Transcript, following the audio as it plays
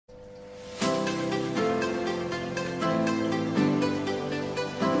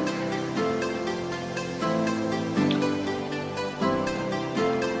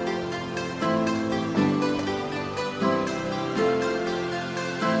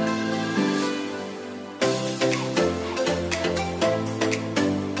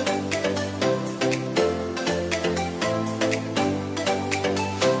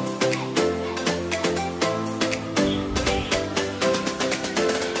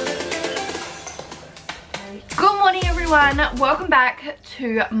everyone, welcome back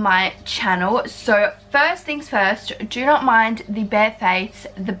to my channel. So first things first, do not mind the bare face,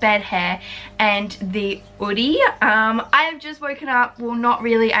 the bad hair and the hoodie. I have just woken up, well not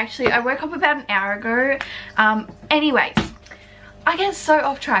really actually, I woke up about an hour ago. Anyways, I get so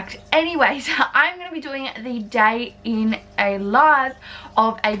off track. Anyways, I'm going to be doing the day in a life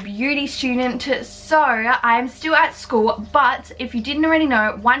of a beauty student. So I'm still at school, but if you didn't already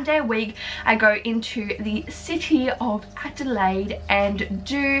know, one day a week I go into the city of Adelaide and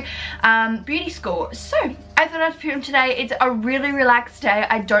do beauty school. So I thought I'd film today. It's a really relaxed day.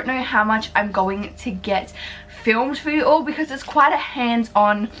 I don't know how much I'm going to get filmed for you all because it's quite a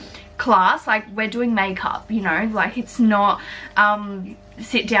hands-on class. Like, we're doing makeup, you know, like it's not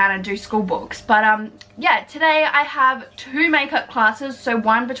sit down and do school books. But yeah, today I have two makeup classes, so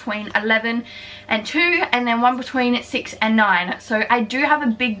one between 11 and 2 and then one between 6 and 9. So I do have a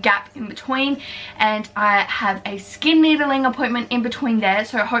big gap in between, and I have a skin needling appointment in between there,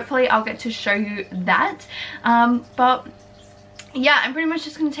 so hopefully I'll get to show you that. But yeah, I'm pretty much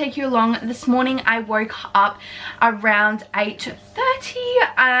just going to take you along. This morning I woke up around 8:30.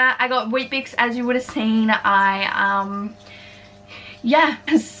 I got Weet-Bix, as you would have seen. Yeah,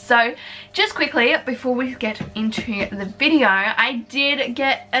 so just quickly before we get into the video, I did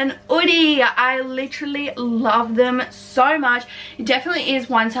get an hoodie. I literally love them so much. It definitely is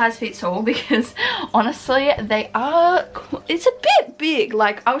one size fits all because honestly they are, it's a bit big.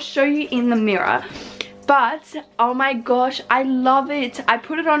 Like, I'll show you in the mirror. But oh my gosh, I love it. I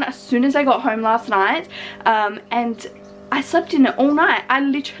put it on as soon as I got home last night, and I slept in it all night. I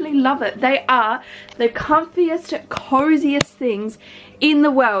literally love it. They are the comfiest, coziest things in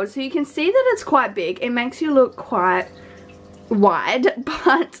the world. So you can see that it's quite big. It makes you look quite wide,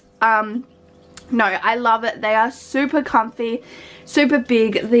 but no, I love it. They are super comfy, super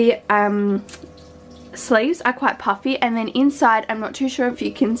big. The sleeves are quite puffy, and then inside, I'm not too sure if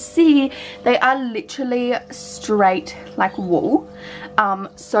you can see, they are literally straight like wool.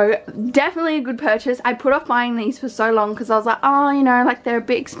 So definitely a good purchase. I put off buying these for so long because I was like, oh, you know, like they're a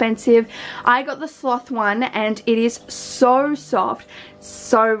bit expensive. I got the sloth one and it is so soft,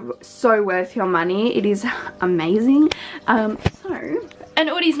 so worth your money. It is amazing. And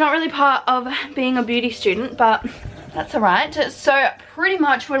hoodie's not really part of being a beauty student, but that's alright. So pretty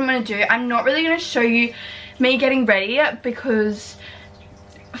much what I'm going to do, I'm not really going to show you me getting ready because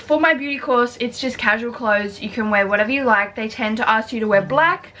for my beauty course it's just casual clothes. You can wear whatever you like. They tend to ask you to wear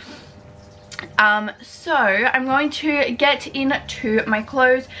black. So I'm going to get into my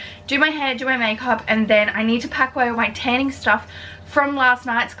clothes, do my hair, do my makeup, and then I need to pack away my tanning stuff from last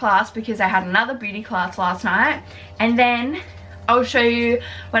night's class because I had another beauty class last night. And then I'll show you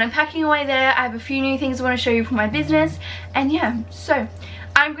when I'm packing away there. I have a few new things I want to show you for my business. And yeah, so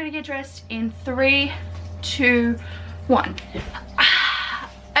I'm going to get dressed in 3, 2, 1.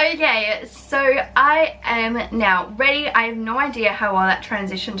 Okay, so I am now ready. I have no idea how well that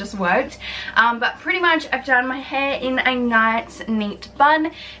transition just worked. But pretty much I've done my hair in a nice neat bun,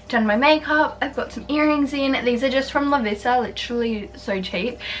 done my makeup, I've got some earrings in. These are just from La Vista, literally so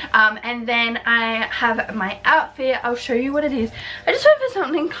cheap. And then I have my outfit. I'll show you what it is. I just went for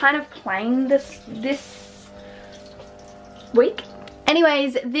something kind of plain this week.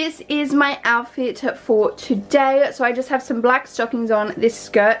 Anyways, this is my outfit for today. So I just have some black stockings on, this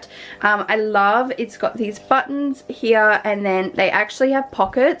skirt I love. It's got these buttons here and then they actually have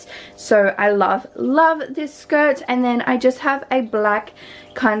pockets. So I love this skirt. And then I just have a black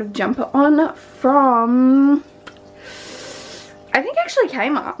kind of jumper on from, I think actually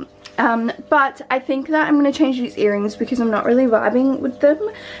Kmart. But I think that I'm going to change these earrings because I'm not really vibing with them.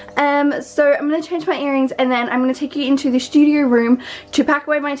 So I'm going to change my earrings and then I'm going to take you into the studio room to pack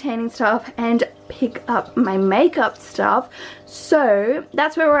away my tanning stuff and pick up my makeup stuff. So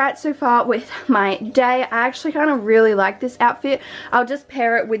that's where we're at so far with my day. I actually kind of really like this outfit. I'll just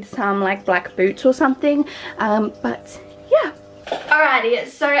pair it with some like black boots or something. But yeah. Alrighty,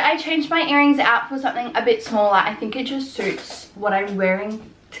 so I changed my earrings out for something a bit smaller. I think it just suits what I'm wearing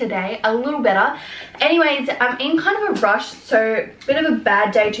today a little better. Anyways, I'm in kind of a rush, so a bit of a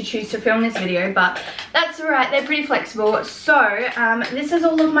bad day to choose to film this video, but that's alright, they're pretty flexible. So this is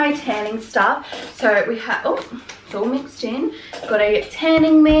all of my tanning stuff. So we have, oh, it's all mixed in. Got a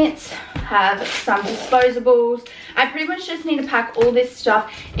tanning mitt, have some disposables. I pretty much just need to pack all this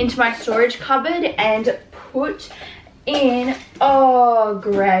stuff into my storage cupboard and put in, oh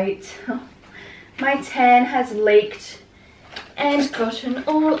great, my tan has leaked and gotten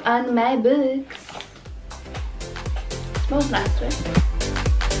all on my books. Smells nice though.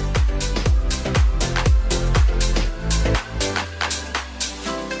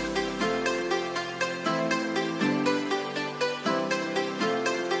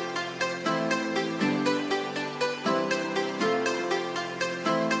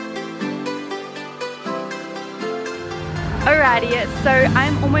 Alrighty, so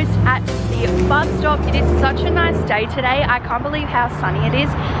I'm almost at the bus stop. It is such a nice day today. I can't believe how sunny it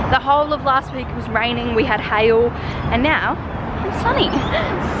is. The whole of last week it was raining, we had hail, and now it's sunny.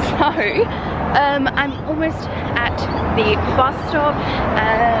 So, I'm almost at the bus stop.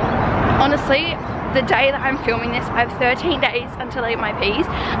 Honestly, the day that I'm filming this, I have 13 days until I get my P's.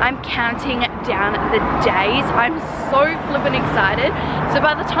 I'm counting down the days. I'm so flippin' excited. So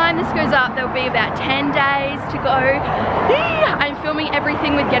by the time this goes up, there'll be about 10 days to go. I'm filming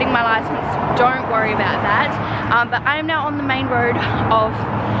everything with getting my license. Don't worry about that. But I am now on the main road of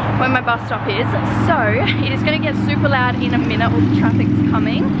where my bus stop is. So it is gonna get super loud in a minute. All the traffic's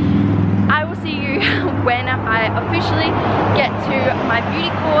coming. I will see you when I officially get to my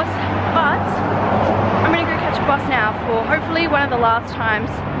beauty course, but I'm gonna go catch a bus now for hopefully one of the last times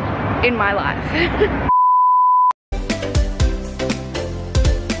in my life.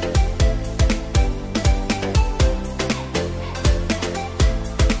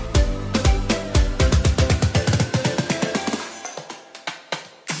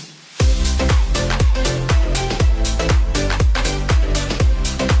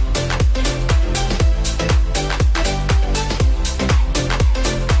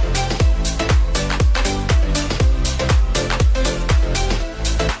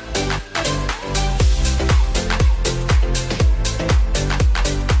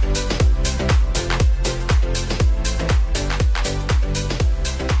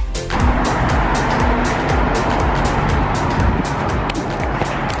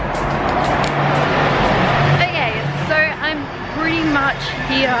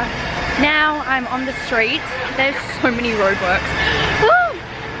 Here now, I'm on the streets. There's so many roadworks.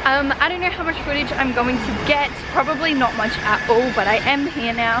 I don't know how much footage I'm going to get, probably not much at all, but I am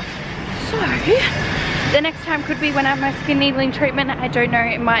here now. So the next time could be when I have my skin needling treatment. I don't know,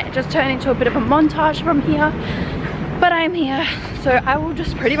 it might just turn into a bit of a montage from here, but I am here, so I will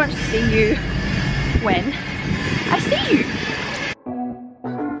just pretty much see you when I see you.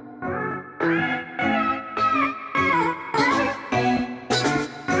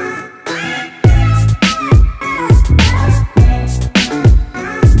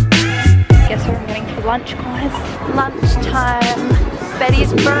 Lunch, guys. Lunchtime.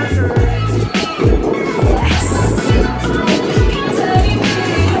 Betty's Burgers. Yes.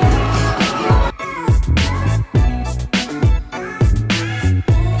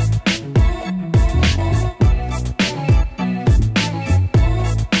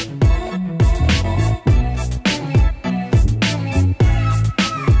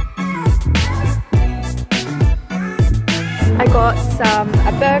 I got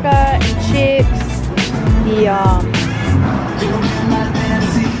a burger and chips.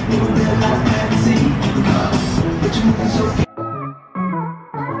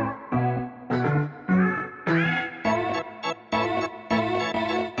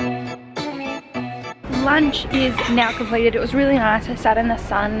 Lunch is now completed. It was really nice. I sat in the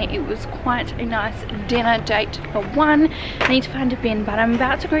sun. It was quite a nice dinner date for one. I need to find a bin, but I'm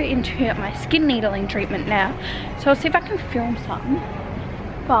about to go into my skin needling treatment now. So I'll see if I can film some.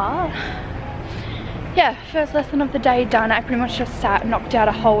 But yeah, first lesson of the day done. I pretty much just sat and knocked out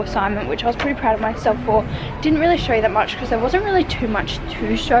a whole assignment, which I was pretty proud of myself for. Didn't really show you that much because there wasn't really too much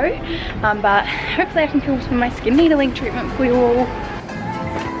to show, but hopefully I can film some of my skin needling treatment for you all.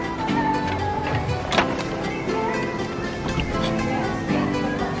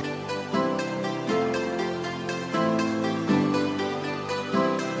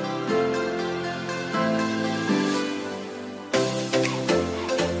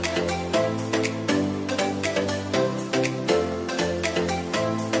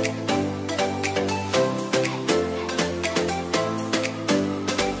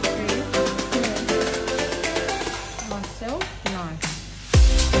 Myself? No.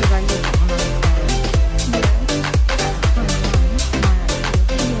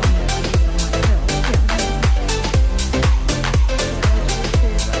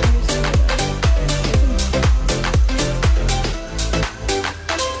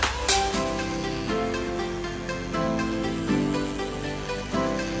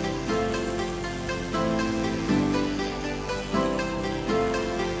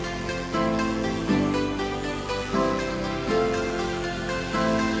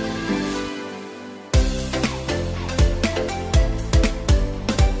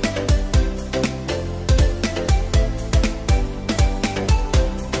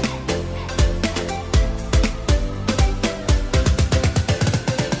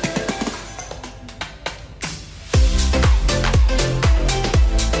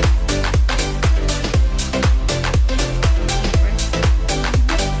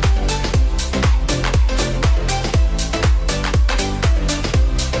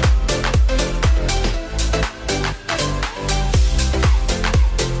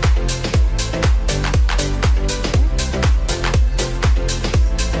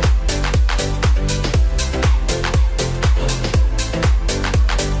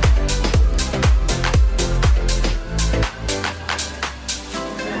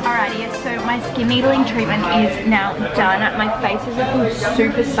 skin needling treatment is now done. My face is looking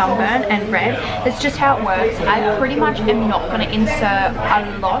super sunburned and red. That's just how it works. I pretty much am not going to insert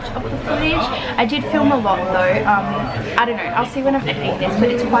a lot of the footage. I did film a lot though. I don't know, I'll see when I'm editing this, but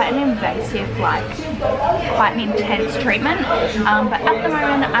it's quite an invasive, like quite an intense treatment. But at the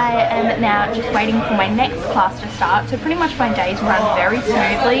moment I am now just waiting for my next class to start, so pretty much my days run very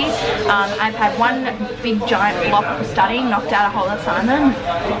smoothly. I've had one big giant block for studying, knocked out a whole assignment,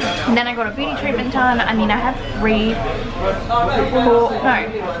 and then I got a beauty treatment done. I mean, I have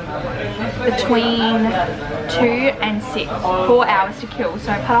between 2 and 6, 4 hours to kill.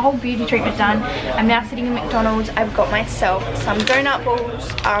 So I've had a whole beauty treatment done. I'm now sitting in McDonald's. I've got myself some donut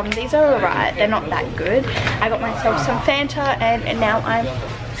balls. These are alright, they're not that good. I got myself some Fanta, and now I'm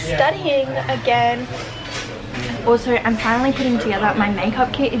studying again. Also, I'm finally putting together my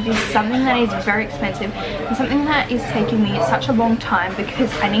makeup kit. It is something that is very expensive and something that is taking me such a long time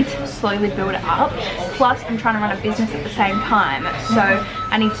because I need to slowly build it up. Plus, I'm trying to run a business at the same time, so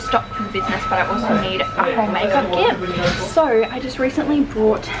I need stock for the business, but I also need a whole makeup kit. So I just recently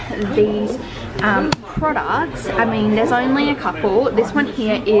bought these products. I mean, there's only a couple. This one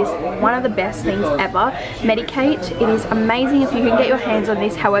here is one of the best things ever. Medicate. It is amazing if you can get your hands on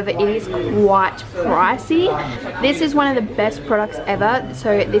this. However, it is quite pricey. This is one of the best products ever.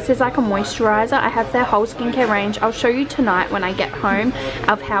 So this is like a moisturizer. I have their whole skincare range. I'll show you tonight when I get home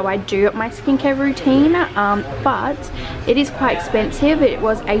of how I do my skincare routine. But it is quite expensive. It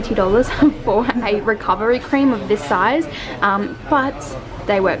was $80 for a recovery cream of this size. But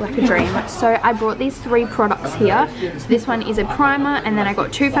they work like a dream. So I brought these 3 products here. So this one is a primer, and then I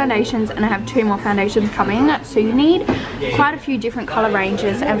got 2 foundations, and I have 2 more foundations coming. So you need quite a few different color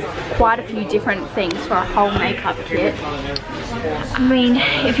ranges and quite a few different things for a whole makeup kit. I mean,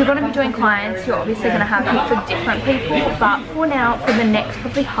 if you're going to be doing clients, you're obviously going to have heaps of different people, but for now, for the next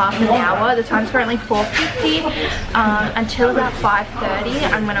probably half an hour, the time's currently 4:50, until about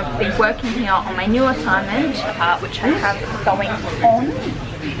 5:30, I'm going to be working here on my new assignment, which I have going on.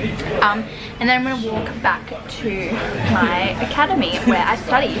 And then I'm going to walk back to my academy where I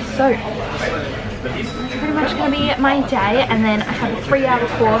study. So that's pretty much going to be my day, and then I have a 3-hour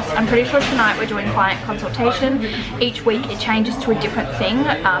course. I'm pretty sure tonight we're doing client consultation. Each week it changes to a different thing,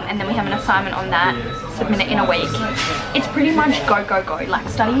 and then we have an assignment on that, submit it in a week. It's pretty much go, go, go. Like,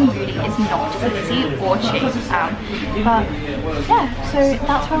 studying beauty is not easy or cheap. But yeah, so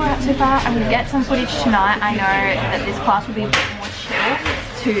that's where we're at so far. I'm going to get some footage tonight. I know that this class will be a bit more chill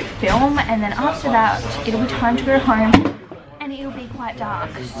to film, and then after that it'll be time to go home and it'll be quite dark.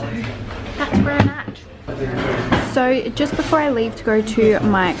 So that's where I'm at. So just before I leave to go to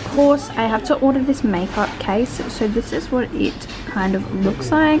my course, I have to order this makeup case. So this is what it kind of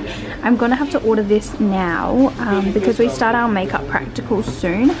looks like. I'm gonna have to order this now because we start our makeup practicals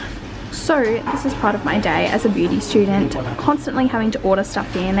soon. So this is part of my day as a beauty student, constantly having to order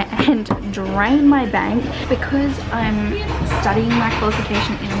stuff in and drain my bank because I'm studying my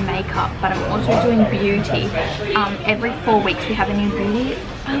qualification in makeup, but I'm also doing beauty. Every 4 weeks we have a new beauty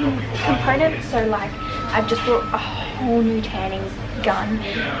component. So like, I've just bought a whole new tanning gun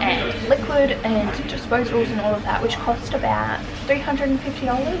and liquid and disposables and all of that, which cost about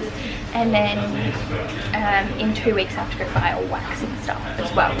 $350. And then in 2 weeks I have to go buy all waxing stuff as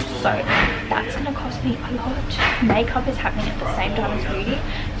well. So that's going to cost me a lot. Makeup is happening at the same time as beauty.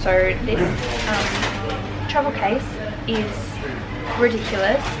 So this travel case is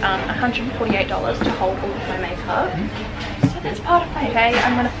ridiculous. $148 to hold all of my makeup. So that's part of my day.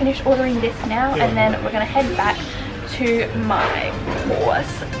 I'm going to finish ordering this now, and then we're going to head back to my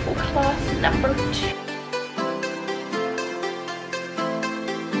course for class number 2.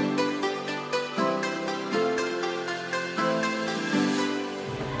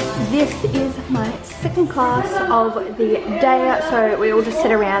 This is my second class of the day, so we all just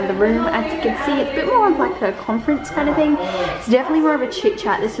sit around the room. As you can see, it's a bit more of like a conference kind of thing. It's definitely more of a chit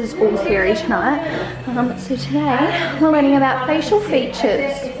chat. This is all theory tonight. So today we're learning about facial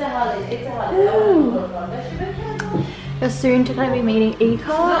features. We're soon to be meeting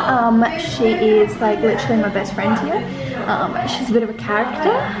Ika. She is like literally my best friend here. She's a bit of a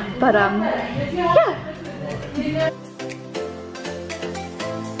character, but yeah.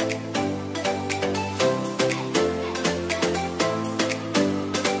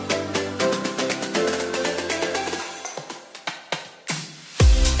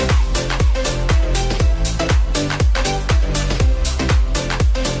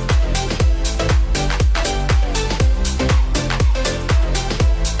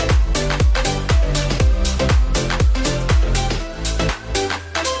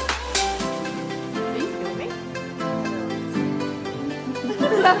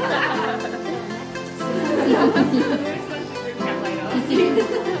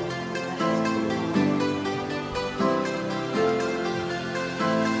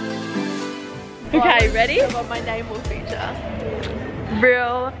 Okay, ready? What my name will feature.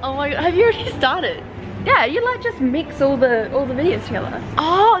 Real. Oh my god, have you already started? Yeah, you like just mix all the videos together.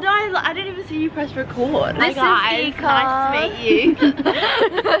 Oh no, I didn't even see you press record. This Hi is guys, Ika. nice to meet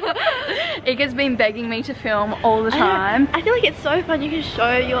you. Ika's been begging me to film all the time. I feel like it's so fun. You can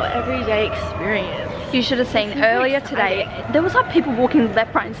show your everyday experience. You should have seen earlier today. There was like people walking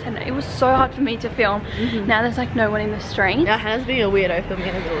left, right and center. It was so hard for me to film. Now there's like no one in the street. Now Hannah's being a weirdo filming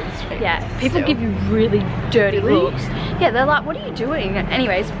in the middle of the street. Yeah, people give you really dirty looks. Yeah, they're like, what are you doing?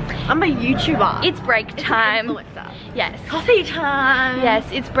 Anyways, I'm a YouTuber. it's break time. Influencer. Yes. Coffee time. Yes,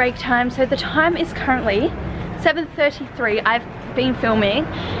 it's break time. So the time is currently 7:33. I've been filming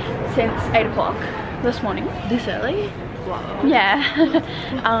since 8 o'clock this morning. This early? Wow. Yeah.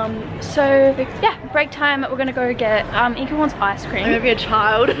 So yeah, break time. We're gonna go get Ika wants ice cream. I'm gonna be a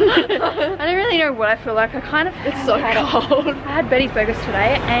child. I don't really know what I feel like. I kind of It's so cold. I had Betty's Burgers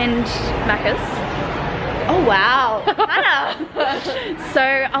today and Macca's. Oh wow. Hannah. So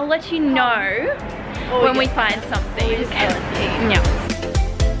I'll let you know when we find something. Yeah.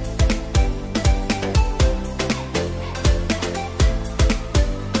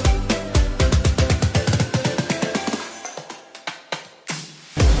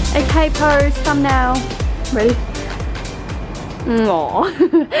 Okay, pose, thumbnail. Ready?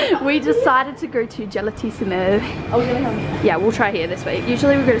 Aww. We decided to go to Gelatissimo. Yeah, we'll try here this week.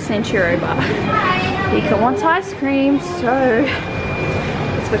 Usually we go to Sanchiro, but Ika wants ice cream, so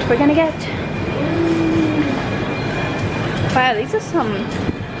that's what we're gonna get. Wow, these are some...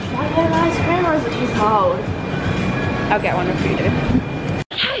 Should I get ice cream or is it too cold? I'll get one if you do.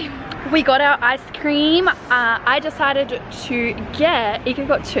 Okay, we got our ice cream. I decided to get... Ika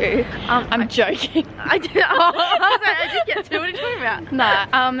got two. I'm joking. I did. Oh, I did get two. What are you talking about?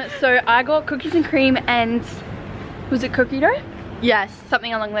 Nah, so I got cookies and cream and... Was it cookie dough? Yes.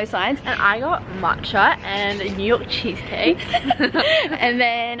 Something along those lines. And I got matcha and New York cheesecake. And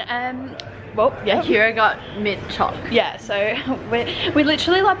then, well, Yeah, Kira got mint choc. yeah, so we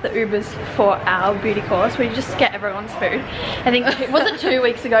literally like the Ubers for our beauty course. We just get everyone's food. I think, was it 2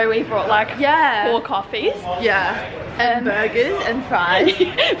 weeks ago we brought like 4 coffees? Yeah. And burgers and fries.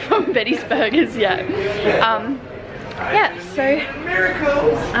 From Betty's Burgers, yeah. Yeah, so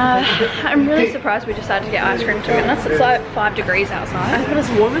I'm really surprised we decided to get ice cream, to be honest. It's like 5 degrees outside. But it's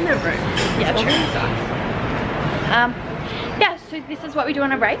warm in the room. Yeah, true. Yeah, so this is what we do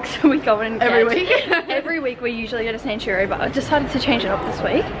on a break. So we go and Every week? Every week we usually go to Sanchiro, but I decided to change it up this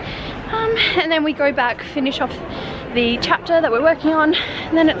week. And then we go back, finish off the chapter that we're working on,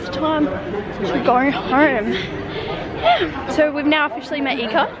 and then it's time to go home. Yeah, so we've now officially met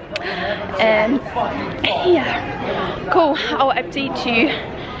Ika, and yeah, cool. I'll update you.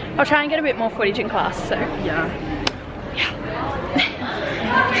 I'll try and get a bit more footage in class, so Yeah.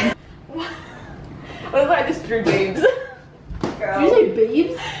 What if I just drew boobs? Did you say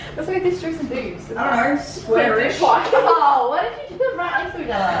beebs? That's like this drew some boobs. I don't know, squarish. Oh, why did you do them right next to each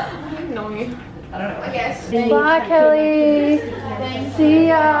other? I don't know you. I don't know. I guess. bye, Kelly. See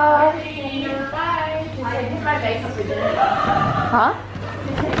ya. Bye. I did my makeup virginity. Huh?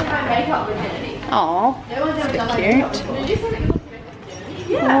 My makeup virginity. Aw. No one's ever done cute. Did you say that you look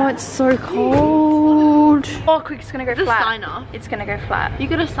Oh, it's so cold. Oh, quick, it's gonna go Just flat. sign off. It's gonna go flat. You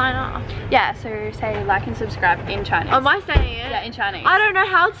gotta sign off. Yeah, so say like and subscribe in Chinese. Am I saying it? Yeah, in Chinese. I don't know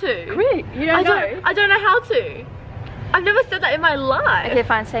how to. Quick, you don't know? I don't know how to. I've never said that in my life. Okay,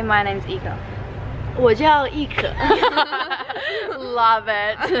 fine, say my name's Ika. 我叫易可. Love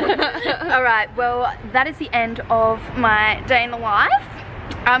it. Alright, well, that is the end of my day in the life.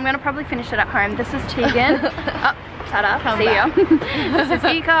 I'm gonna probably finish it at home. This is Tegan. Oh, ta-da, see ya. This is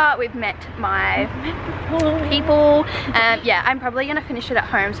Ika. We've met my people. Yeah, I'm probably gonna finish it at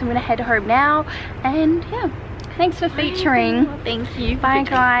home, so I'm gonna head home now. And yeah, thanks for featuring. Thank you. Bye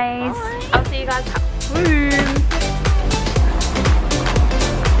guys. Bye. I'll see you guys soon.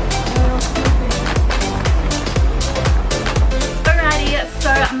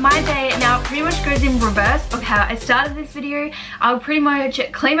 So my day now pretty much goes in reverse of how I started this video. I'll pretty much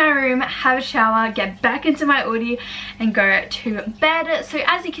clean my room, have a shower, get back into my Audi and go to bed. So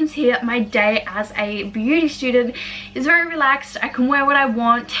as you can see, my day as a beauty student is very relaxed. I can wear what I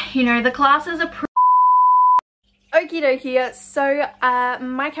want. You know, the classes are Okie dokie, so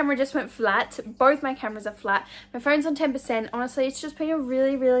my camera just went flat. Both my cameras are flat. My phone's on 10%. Honestly, it's just been a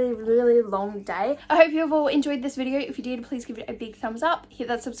really long day. I hope you've all enjoyed this video. If you did, please give it a big thumbs up. Hit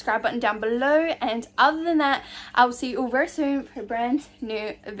that subscribe button down below. And other than that, I will see you all very soon for a brand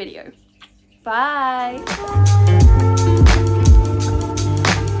new video. Bye!